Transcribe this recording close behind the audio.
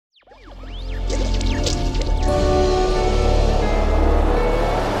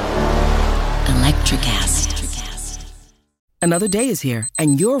Another day is here,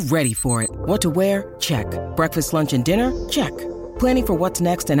 and you're ready for it. What to wear? Check. Breakfast, lunch, and dinner? Check. Planning for what's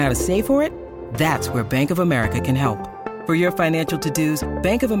next and how to save for it? That's where Bank of America can help. For your financial to-dos,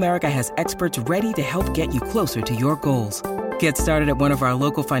 Bank of America has experts ready to help get you closer to your goals. Get started at one of our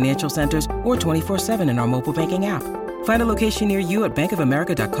local financial centers or 24/7 in our mobile banking app. Find a location near you at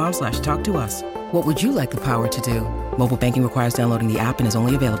bankofamerica.com/talktous. What would you like the power to do? Mobile banking requires downloading the app and is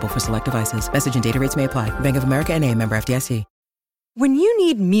only available for select devices. Message and data rates may apply. Bank of America NA, member FDIC. When you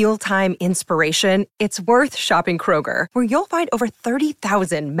need mealtime inspiration, it's worth shopping Kroger, where you'll find over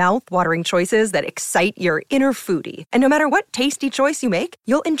 30,000 mouth-watering choices that excite your inner foodie. And no matter what tasty choice you make,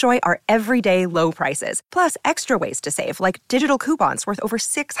 you'll enjoy our everyday low prices, plus extra ways to save, like digital coupons worth over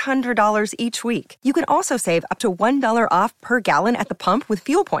 $600 each week. You can also save up to $1 off per gallon at the pump with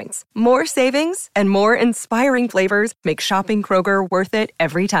fuel points. More savings and more inspiring flavors make shopping Kroger worth it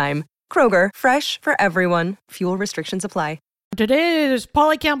every time. Kroger, fresh for everyone. Fuel restrictions apply. Today, as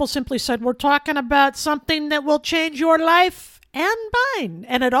Polly Campbell simply said, we're talking about something that will change your life and mine.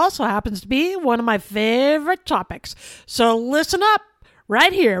 And it also happens to be one of my favorite topics. So listen up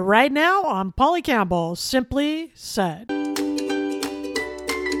right here, right now on Polly Campbell Simply Said.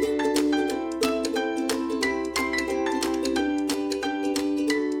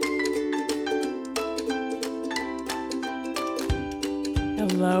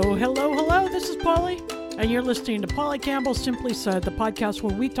 Hello, hello, hello. This is Polly. And you're listening to Polly Campbell Simply Said, the podcast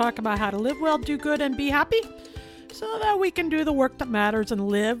where we talk about how to live well, do good, and be happy so that we can do the work that matters and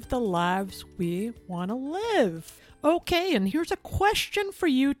live the lives we want to live. Okay, and here's a question for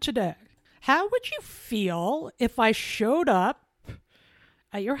you today. How would you feel if I showed up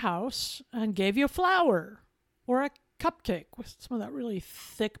at your house and gave you a flower or a cupcake with some of that really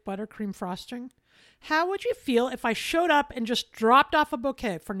thick buttercream frosting? How would you feel if I showed up and just dropped off a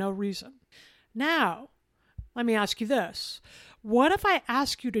bouquet for no reason? Now, let me ask you this. What if I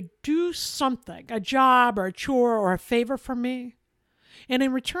ask you to do something, a job or a chore or a favor for me? And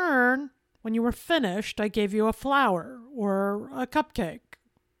in return, when you were finished, I gave you a flower or a cupcake.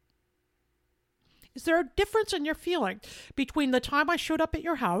 Is there a difference in your feeling between the time I showed up at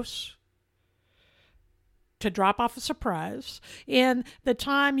your house to drop off a surprise and the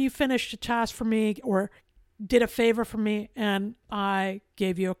time you finished a task for me or did a favor for me and I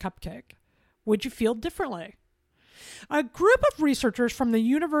gave you a cupcake? Would you feel differently? A group of researchers from the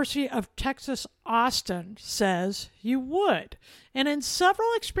University of Texas, Austin says you would. And in several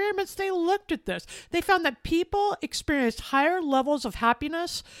experiments, they looked at this. They found that people experienced higher levels of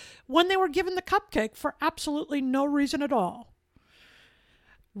happiness when they were given the cupcake for absolutely no reason at all,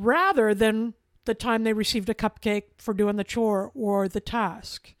 rather than the time they received a cupcake for doing the chore or the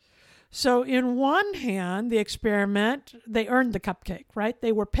task. So in one hand, the experiment, they earned the cupcake, right?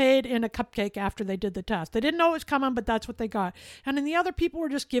 They were paid in a cupcake after they did the task. They didn't know it was coming, but that's what they got. And in the other, people were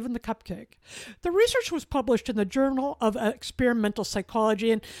just given the cupcake. The research was published in the Journal of Experimental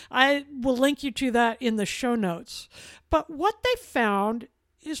Psychology, and I will link you to that in the show notes. But what they found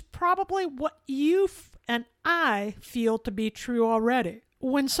is probably what you and I feel to be true already.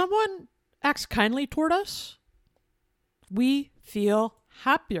 When someone acts kindly toward us, we feel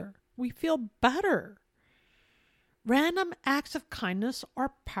happier. We feel better. Random acts of kindness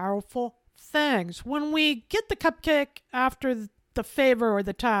are powerful things. When we get the cupcake after the favor or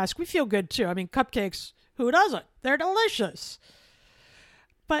the task, we feel good too. I mean, cupcakes, who doesn't? They're delicious.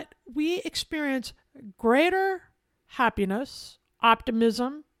 But we experience greater happiness,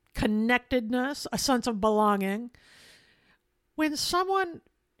 optimism, connectedness, a sense of belonging when someone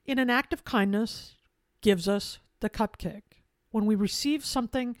in an act of kindness gives us the cupcake. When we receive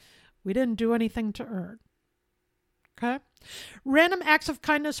something we didn't do anything to earn. Okay? Random acts of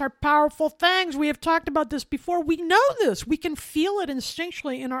kindness are powerful things. We have talked about this before. We know this. We can feel it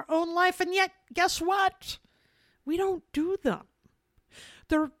instinctually in our own life. And yet, guess what? We don't do them.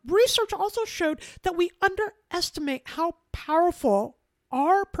 The research also showed that we underestimate how powerful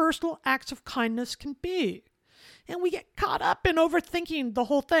our personal acts of kindness can be. And we get caught up in overthinking the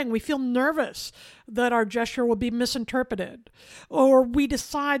whole thing. We feel nervous that our gesture will be misinterpreted. Or we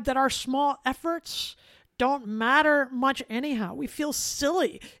decide that our small efforts don't matter much anyhow. We feel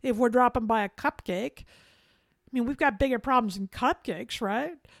silly if we're dropping by a cupcake. I mean, we've got bigger problems than cupcakes,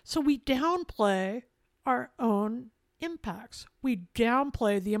 right? So we downplay our own impacts. We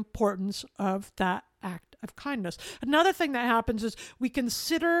downplay the importance of that act of kindness. Another thing that happens is we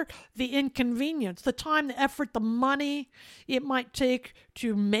consider the inconvenience, the time, the effort, the money it might take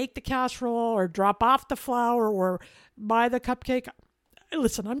to make the casserole or drop off the flour or buy the cupcake.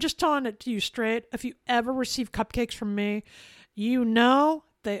 Listen, I'm just telling it to you straight. If you ever receive cupcakes from me, you know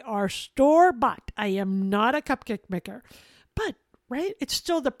they are store-bought. I am not a cupcake maker. But, right, it's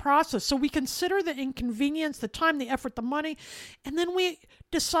still the process. So we consider the inconvenience, the time, the effort, the money, and then we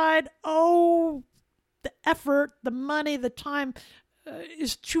decide, oh, the effort, the money, the time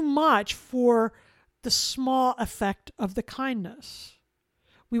is too much for the small effect of the kindness.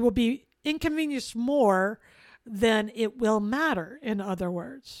 We will be inconvenienced more than it will matter, in other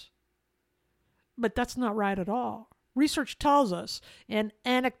words. But that's not right at all. Research tells us, and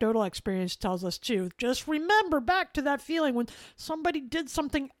anecdotal experience tells us too, just remember back to that feeling when somebody did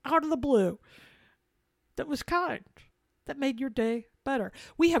something out of the blue that was kind, that made your day better.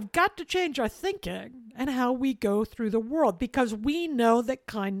 We have got to change our thinking and how we go through the world because we know that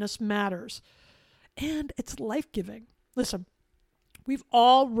kindness matters and it's life-giving. Listen, we've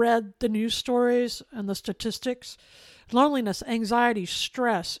all read the news stories and the statistics. Loneliness, anxiety,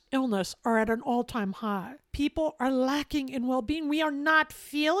 stress, illness are at an all-time high. People are lacking in well-being. We are not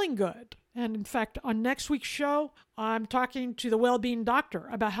feeling good. And in fact, on next week's show, I'm talking to the well-being doctor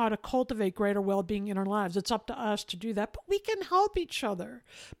about how to cultivate greater well-being in our lives. It's up to us to do that, but we can help each other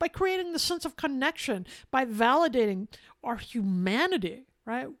by creating the sense of connection, by validating our humanity,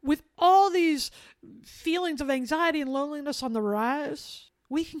 right? With all these feelings of anxiety and loneliness on the rise,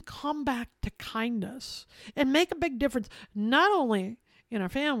 we can come back to kindness and make a big difference, not only in our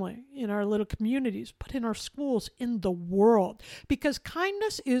family, in our little communities, but in our schools, in the world. Because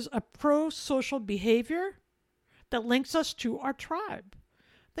kindness is a pro-social behavior that links us to our tribe.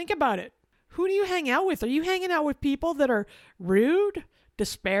 Think about it. Who do you hang out with? Are you hanging out with people that are rude,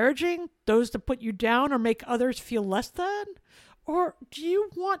 disparaging, those that put you down or make others feel less than? Or do you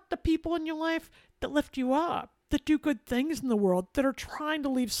want the people in your life that lift you up, that do good things in the world, that are trying to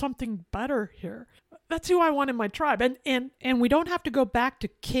leave something better here? That's who I want in my tribe. And we don't have to go back to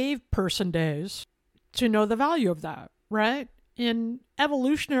cave person days to know the value of that, right? In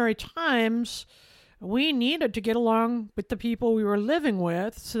evolutionary times, we needed to get along with the people we were living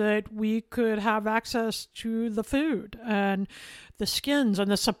with so that we could have access to the food and the skins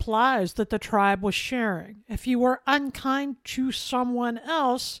and the supplies that the tribe was sharing. If you were unkind to someone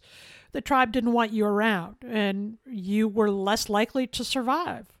else, the tribe didn't want you around and you were less likely to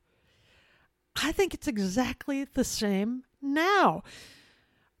survive. I think it's exactly the same now.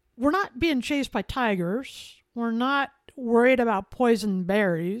 We're not being chased by tigers. We're not worried about poison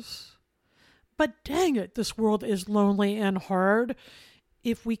berries. But dang it, this world is lonely and hard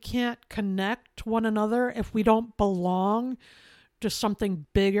if we can't connect to one another, if we don't belong to something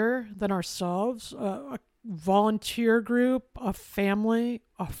bigger than ourselves, a volunteer group, a family,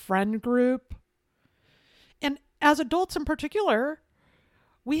 a friend group. And as adults in particular,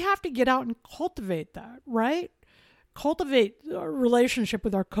 we have to get out and cultivate that, right? Cultivate a relationship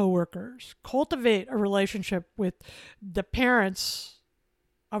with our coworkers. Cultivate a relationship with the parents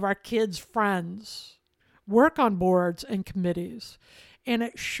of our kids' friends. Work on boards and committees. And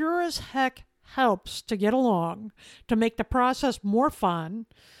it sure as heck helps to get along, to make the process more fun,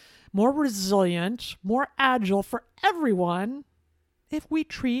 more resilient, more agile for everyone if we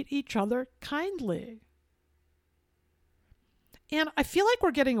treat each other kindly. And I feel like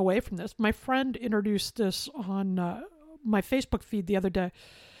we're getting away from this. My friend introduced this on my Facebook feed the other day.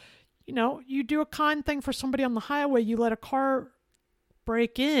 You know, you do a kind thing for somebody on the highway, you let a car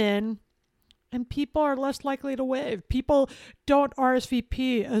break in, and people are less likely to wave. People don't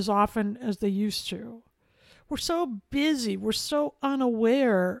RSVP as often as they used to. We're so busy, we're so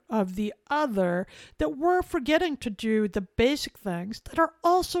unaware of the other that we're forgetting to do the basic things that are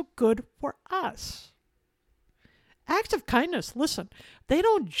also good for us. Acts of kindness, listen, they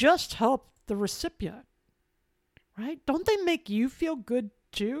don't just help the recipient, right? Don't they make you feel good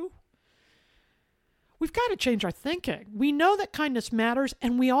too? We've got to change our thinking. We know that kindness matters,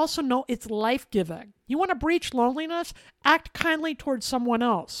 and we also know it's life-giving. You want to breach loneliness? Act kindly towards someone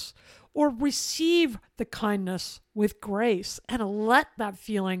else, or receive the kindness with grace and let that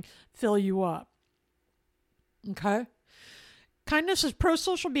feeling fill you up. Okay? Kindness is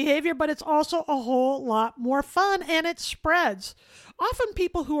pro-social behavior, but it's also a whole lot more fun, and it spreads. Often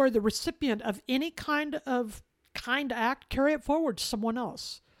people who are the recipient of any kind of kind act carry it forward to someone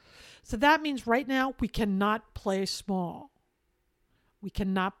else. So that means right now we cannot play small. We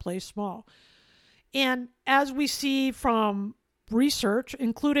cannot play small. And as we see from research,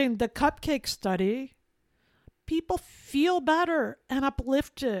 including the cupcake study, people feel better and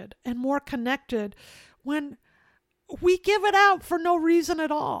uplifted and more connected when we give it out for no reason at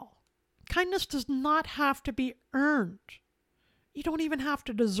all. Kindness does not have to be earned. You don't even have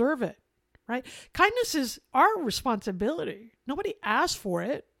to deserve it, right? Kindness is our responsibility. Nobody asked for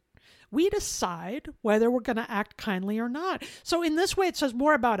it. We decide whether we're going to act kindly or not. So in this way, it says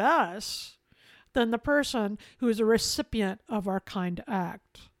more about us than the person who is a recipient of our kind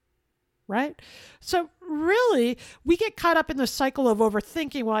act. Right? So really, we get caught up in the cycle of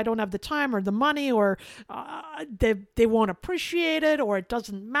overthinking. Well, I don't have the time or the money, or they won't appreciate it, or it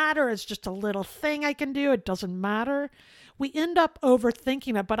doesn't matter. It's just a little thing I can do. It doesn't matter. We end up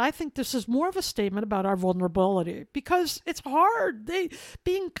overthinking it. But I think this is more of a statement about our vulnerability, because it's hard.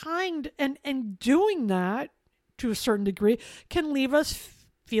 Being kind and doing that to a certain degree can leave us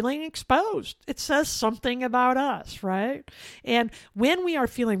feeling exposed. It says something about us, right? And when we are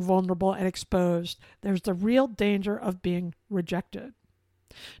feeling vulnerable and exposed, there's the real danger of being rejected.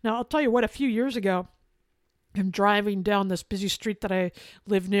 Now, I'll tell you what, a few years ago, I'm driving down this busy street that I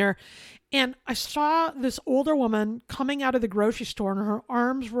live near, and I saw this older woman coming out of the grocery store, and her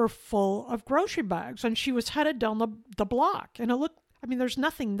arms were full of grocery bags, and she was headed down the block. And it looked, there's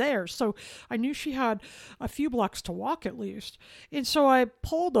nothing there. So I knew she had a few blocks to walk at least. And so I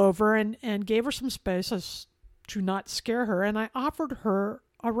pulled over and gave her some space as to not scare her. And I offered her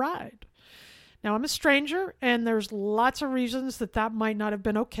a ride. Now, I'm a stranger, and there's lots of reasons that might not have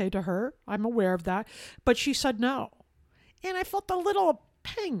been okay to her. I'm aware of that. But she said no. And I felt a little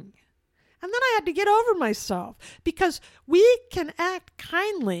ping. And then I had to get over myself, because we can act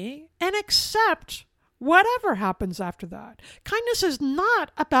kindly and accept whatever happens after that. Kindness is not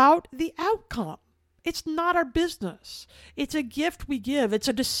about the outcome. It's not our business. It's a gift we give. It's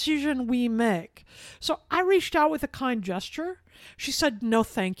a decision we make. So I reached out with a kind gesture. She said, no,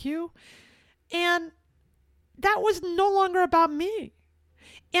 thank you. And that was no longer about me.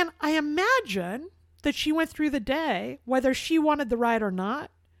 And I imagine that she went through the day, whether she wanted the ride or not,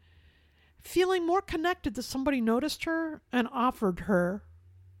 feeling more connected that somebody noticed her and offered her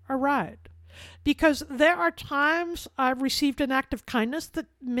a ride. Because there are times I've received an act of kindness that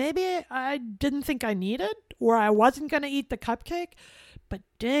maybe I didn't think I needed, or I wasn't going to eat the cupcake, but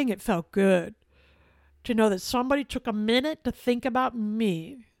dang, it felt good to know that somebody took a minute to think about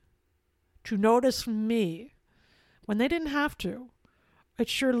me, to notice me, when they didn't have to. It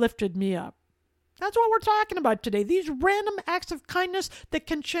sure lifted me up. That's what we're talking about today. These random acts of kindness that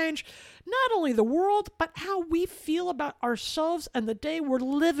can change not only the world, but how we feel about ourselves and the day we're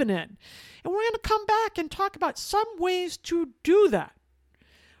living in. And we're going to come back and talk about some ways to do that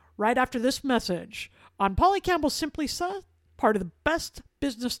right after this message on Polly Campbell Simply Said, part of the best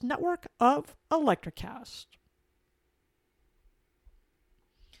business network of Electrocast.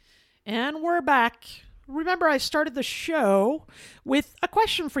 And we're back. Remember, I started the show with a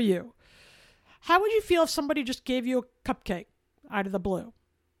question for you. How would you feel if somebody just gave you a cupcake out of the blue?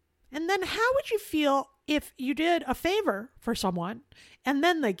 And then how would you feel if you did a favor for someone and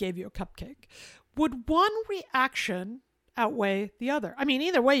then they gave you a cupcake? Would one reaction outweigh the other?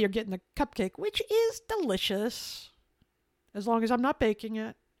 Either way, you're getting a cupcake, which is delicious. As long as I'm not baking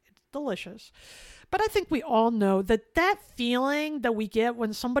it, it's delicious. But I think we all know that feeling that we get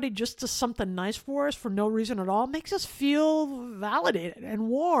when somebody just does something nice for us for no reason at all makes us feel validated and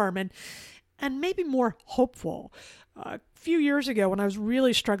warm and maybe more hopeful. A few years ago, when I was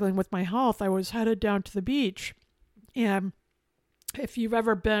really struggling with my health, I was headed down to the beach. And if you've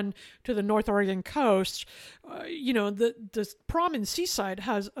ever been to the North Oregon coast, the Prom Seaside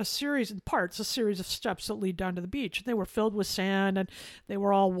has a series of steps that lead down to the beach. They were filled with sand, and they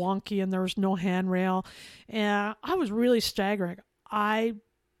were all wonky, and there was no handrail. And I was really staggering. I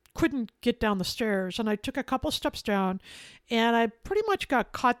couldn't get down the stairs, and I took a couple steps down, and I pretty much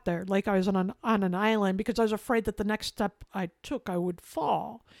got caught there like I was on an island, because I was afraid that the next step I took I would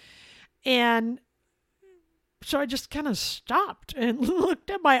fall. And so I just kind of stopped and looked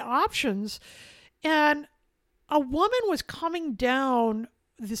at my options, and a woman was coming down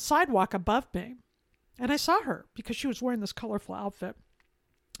the sidewalk above me, and I saw her because she was wearing this colorful outfit,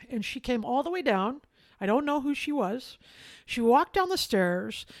 and she came all the way down. I don't know who she was. She walked down the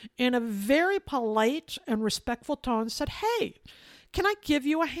stairs in a very polite and respectful tone, said, "Hey, can I give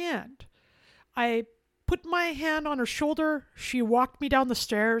you a hand?" I put my hand on her shoulder. She walked me down the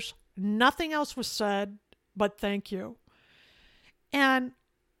stairs. Nothing else was said but thank you. And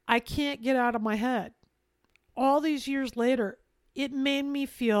I can't get out of my head. All these years later, it made me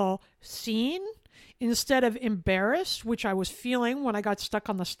feel seen instead of embarrassed, which I was feeling when I got stuck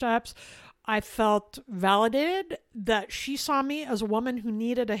on the steps. I felt validated that she saw me as a woman who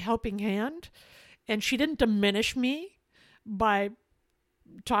needed a helping hand, and she didn't diminish me by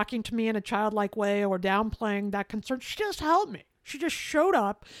talking to me in a childlike way or downplaying that concern. She just helped me. She just showed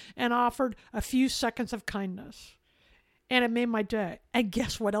up and offered a few seconds of kindness, and it made my day. And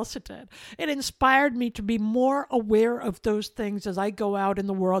guess what else it did? It inspired me to be more aware of those things as I go out in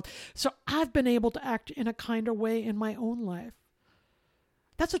the world. So I've been able to act in a kinder way in my own life.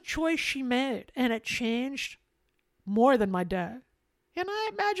 That's a choice she made, and it changed more than my day. And I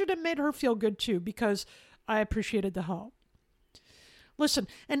imagine it made her feel good too, because I appreciated the help. Listen,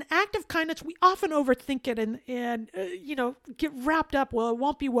 an act of kindness, we often overthink it and get wrapped up. Well, it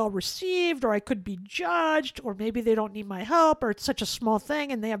won't be well received, or I could be judged, or maybe they don't need my help, or it's such a small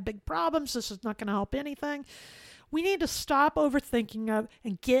thing and they have big problems. This is not going to help anything. We need to stop overthinking it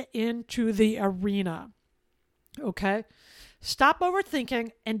and get into the arena. Okay? Stop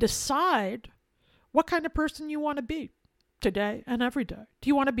overthinking and decide what kind of person you want to be today and every day. Do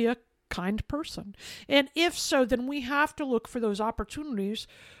you want to be a kind person? And if so, then we have to look for those opportunities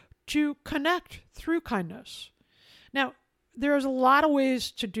to connect through kindness. Now, there's a lot of ways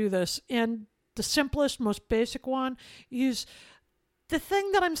to do this, and the simplest, most basic one is the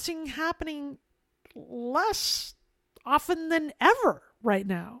thing that I'm seeing happening less often than ever right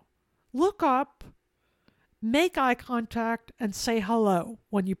now. Look up, make eye contact, and say hello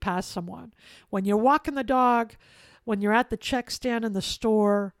when you pass someone. When you're walking the dog, when you're at the check stand in the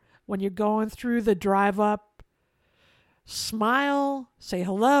store, when you're going through the drive up, smile, say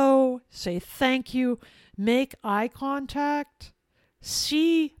hello, say thank you, make eye contact,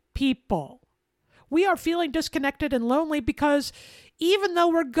 see people. We are feeling disconnected and lonely because even though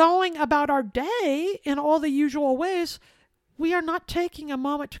we're going about our day in all the usual ways, we are not taking a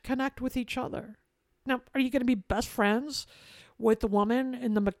moment to connect with each other. Now, are you going to be best friends with the woman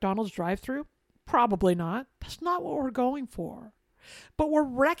in the McDonald's drive-thru? Probably not. That's not what we're going for. But we're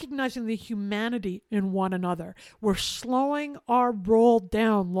recognizing the humanity in one another. We're slowing our roll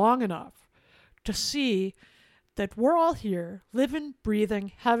down long enough to see that we're all here, living,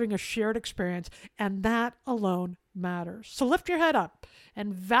 breathing, having a shared experience, and that alone matters. So lift your head up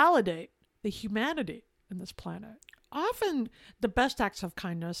and validate the humanity in this planet. Often the best acts of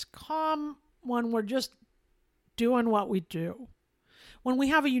kindness come when we're just doing what we do. When we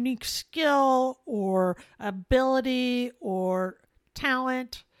have a unique skill or ability or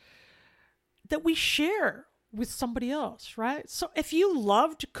talent that we share with somebody else, right? So if you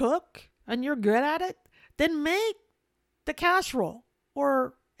love to cook and you're good at it, then make the casserole.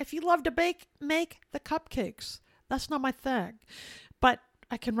 Or if you love to bake, make the cupcakes. That's not my thing. But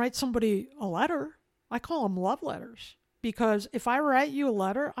I can write somebody a letter. I call them love letters. Because if I write you a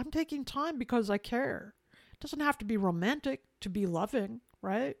letter, I'm taking time because I care. It doesn't have to be romantic to be loving,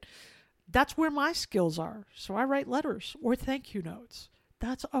 right? That's where my skills are. So I write letters or thank you notes.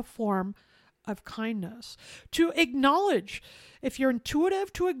 That's a form of kindness. To acknowledge, if you're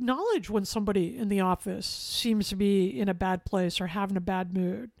intuitive, to acknowledge when somebody in the office seems to be in a bad place or having a bad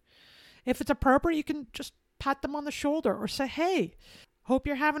mood. If it's appropriate, you can just pat them on the shoulder or say, hey, hope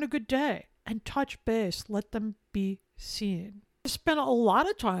you're having a good day, and touch base. Let them be seen. I spent a lot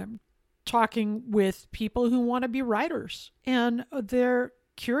of time talking with people who want to be writers, and they're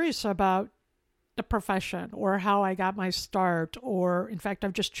curious about the profession or how I got my start, or in fact,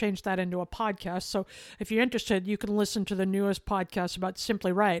 I've just changed that into a podcast. So if you're interested, you can listen to the newest podcast about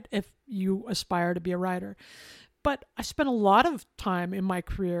Simply Write if you aspire to be a writer. But I spent a lot of time in my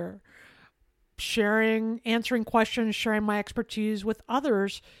career answering questions, sharing my expertise with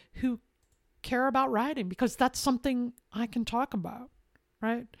others who care about writing, because that's something I can talk about,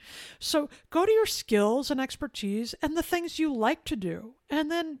 right? So go to your skills and expertise and the things you like to do,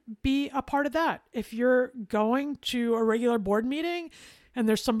 and then be a part of that. If you're going to a regular board meeting and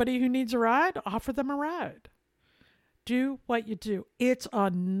there's somebody who needs a ride, offer them a ride. Do what you do. It's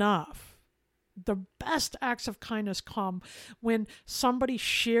enough. The best acts of kindness come when somebody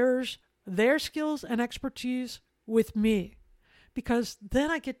shares their skills and expertise with me, because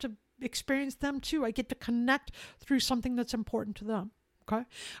then I get to experience them too. I get to connect through something that's important to them. Okay.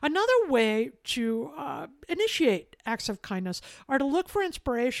 Another way to initiate acts of kindness are to look for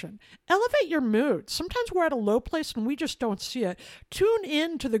inspiration. Elevate your mood. Sometimes we're at a low place and we just don't see it. Tune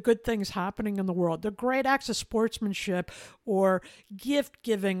in to the good things happening in the world, the great acts of sportsmanship or gift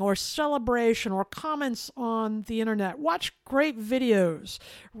giving or celebration or comments on the internet. Watch great videos.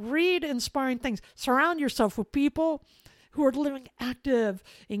 Read inspiring things. Surround yourself with people who are living active,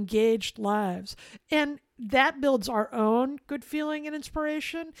 engaged lives. And that builds our own good feeling and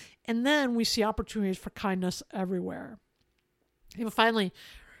inspiration. And then we see opportunities for kindness everywhere. And finally,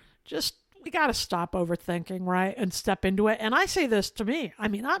 we got to stop overthinking, right? And step into it. And I say this to me. I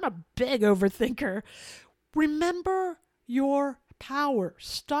mean, I'm a big overthinker. Remember your power.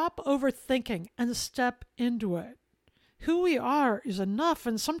 Stop overthinking and step into it. Who we are is enough.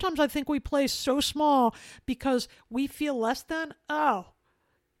 And sometimes I think we play so small because we feel less than. Oh,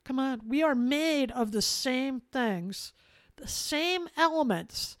 come on. We are made of the same things, the same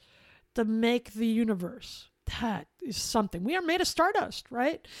elements that make the universe. That is something. We are made of stardust,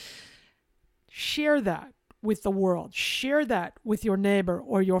 right? Share that with the world. Share that with your neighbor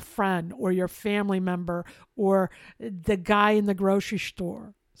or your friend or your family member or the guy in the grocery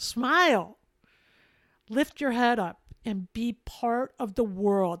store. Smile. Lift your head up and be part of the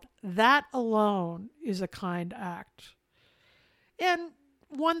world. That alone is a kind act. And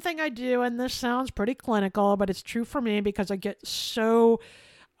one thing I do, and this sounds pretty clinical, but it's true for me because I get so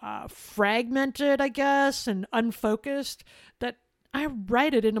fragmented, I guess, and unfocused that I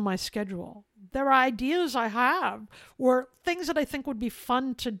write it into my schedule. There are ideas I have or things that I think would be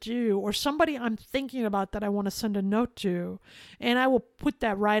fun to do or somebody I'm thinking about that I want to send a note to, and I will put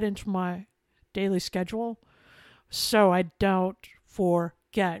that right into my daily schedule so I don't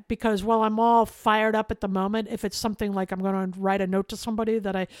forget. Because while I'm all fired up at the moment, if it's something like I'm going to write a note to somebody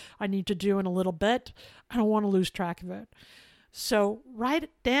that I need to do in a little bit, I don't want to lose track of it. So write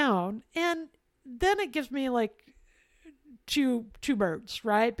it down, and then it gives me like two birds,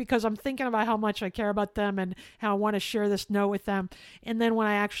 right? Because I'm thinking about how much I care about them and how I want to share this note with them. And then when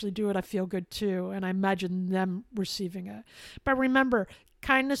I actually do it, I feel good too. And I imagine them receiving it. But remember,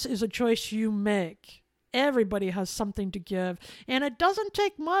 kindness is a choice you make. Everybody has something to give. And it doesn't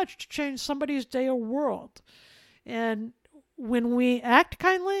take much to change somebody's day or world. And when we act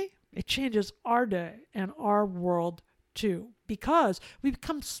kindly, it changes our day and our world too. Because we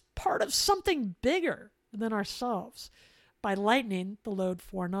become part of something bigger than ourselves by lightening the load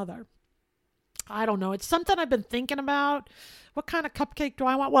for another. I don't know. It's something I've been thinking about. What kind of cupcake do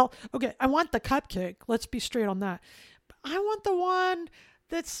I want? Well, okay, I want the cupcake. Let's be straight on that. I want the one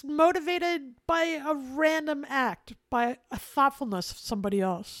that's motivated by a random act, by a thoughtfulness of somebody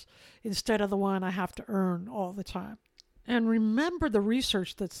else, instead of the one I have to earn all the time. And remember the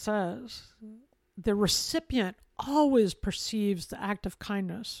research that says the recipient always perceives the act of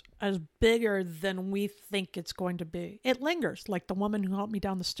kindness as bigger than we think it's going to be. It lingers, like the woman who helped me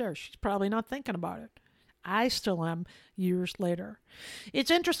down the stairs. She's probably not thinking about it. I still am years later. It's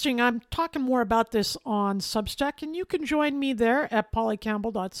interesting. I'm talking more about this on Substack, and you can join me there at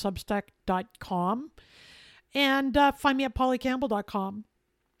pollycampbell.substack.com and find me at pollycampbell.com.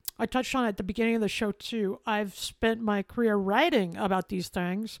 I touched on it at the beginning of the show too. I've spent my career writing about these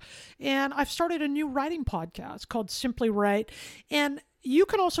things, and I've started a new writing podcast called Simply Write. And you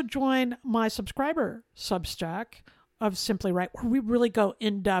can also join my subscriber Substack of Simply Write, where we really go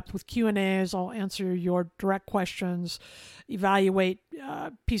in depth with Q&As. I'll answer your direct questions, evaluate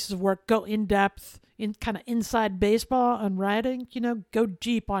pieces of work, go in depth in kind of inside baseball on writing, go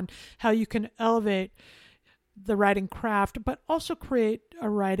deep on how you can elevate the writing craft, but also create a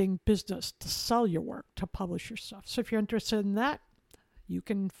writing business to sell your work, to publish your stuff. So if you're interested in that, you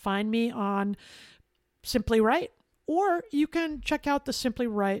can find me on Simply Write, or you can check out the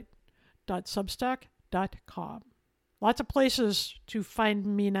simplywrite.substack.com. Lots of places to find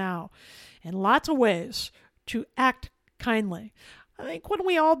me now, and lots of ways to act kindly. I think when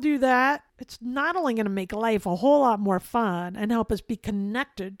we all do that, it's not only going to make life a whole lot more fun and help us be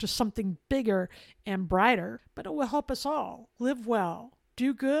connected to something bigger and brighter, but it will help us all live well,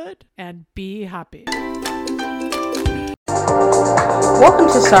 do good, and be happy.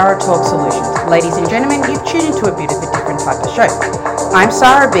 Welcome to Sarah Talk Solutions. Ladies and gentlemen, you've tuned into a bit of a different type of show. I'm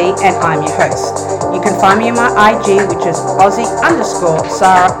Sarah B and I'm your host. You can find me on my IG, which is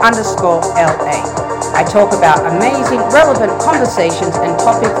Aussie_Sarah_LA. I talk about amazing, relevant conversations and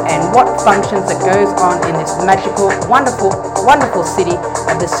topics and what functions that goes on in this magical, wonderful, wonderful city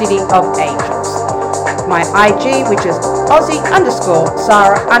of the City of Angels. My IG, which is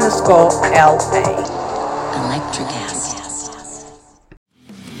Aussie_Sarah_LA. Electric acid.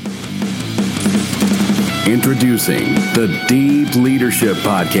 Introducing the Deep Leadership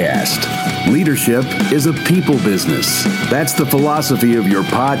Podcast. Leadership is a people business. That's the philosophy of your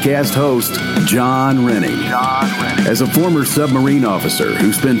podcast host, John Rennie. As a former submarine officer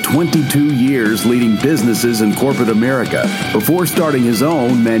who spent 22 years leading businesses in corporate America before starting his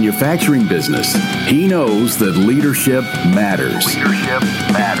own manufacturing business, he knows that leadership matters.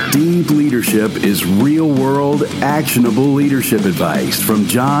 Deep Leadership is real-world, actionable leadership advice from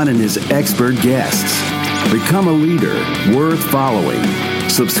John and his expert guests. Become a leader worth following.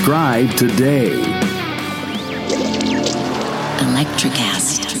 Subscribe today. Electric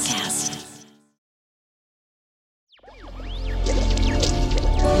acid.